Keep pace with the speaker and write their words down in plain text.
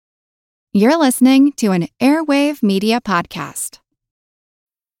You're listening to an Airwave Media Podcast.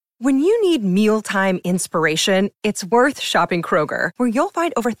 When you need mealtime inspiration, it's worth shopping Kroger, where you'll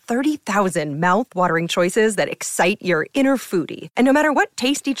find over 30,000 mouth-watering choices that excite your inner foodie. And no matter what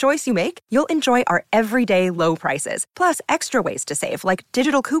tasty choice you make, you'll enjoy our everyday low prices, plus extra ways to save, like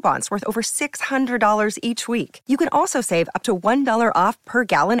digital coupons worth over $600 each week. You can also save up to $1 off per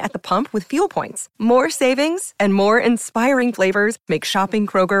gallon at the pump with fuel points. More savings and more inspiring flavors make shopping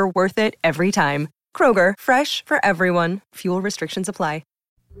Kroger worth it every time. Kroger, fresh for everyone. Fuel restrictions apply.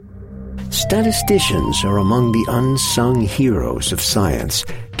 Statisticians are among the unsung heroes of science,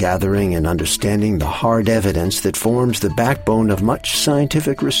 gathering and understanding the hard evidence that forms the backbone of much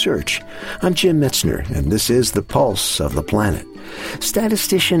scientific research. I'm Jim Metzner, and this is The Pulse of the Planet.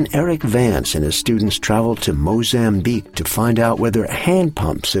 Statistician Eric Vance and his students traveled to Mozambique to find out whether hand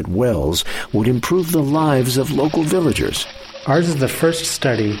pumps at wells would improve the lives of local villagers. Ours is the first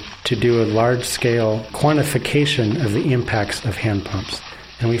study to do a large-scale quantification of the impacts of hand pumps.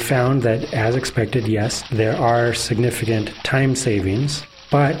 And we found that, as expected, yes, there are significant time savings,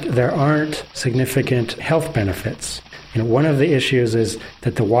 but there aren't significant health benefits. One of the issues is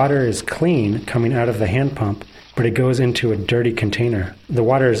that the water is clean coming out of the hand pump, but it goes into a dirty container. The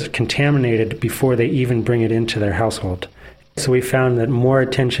water is contaminated before they even bring it into their household. So we found that more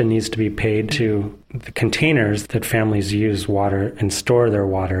attention needs to be paid to the containers that families use water and store their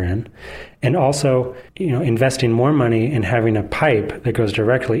water in. And also, investing more money in having a pipe that goes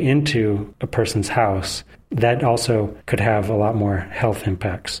directly into a person's house. That also could have a lot more health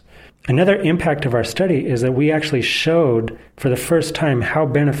impacts. Another impact of our study is that we actually showed for the first time how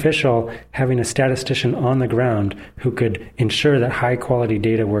beneficial having a statistician on the ground who could ensure that high-quality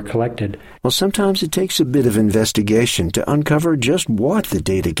data were collected. Well, sometimes it takes a bit of investigation to uncover just what the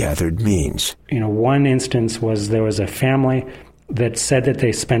data gathered means. One instance was there was a family that said that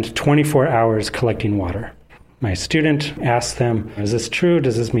they spent 24 hours collecting water. My student asked them, is this true?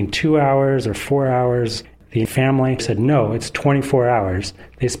 Does this mean 2 hours or 4 hours? The family said, no, it's 24 hours.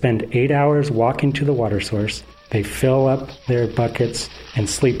 They spend 8 hours walking to the water source. They fill up their buckets and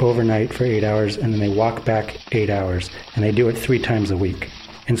sleep overnight for 8 hours, and then they walk back 8 hours. And they do it 3 times a week.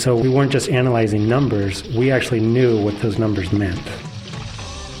 And so we weren't just analyzing numbers. We actually knew what those numbers meant.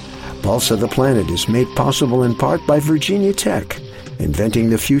 Pulse of the Planet is made possible in part by Virginia Tech, inventing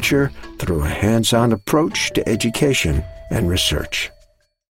the future through a hands-on approach to education and research.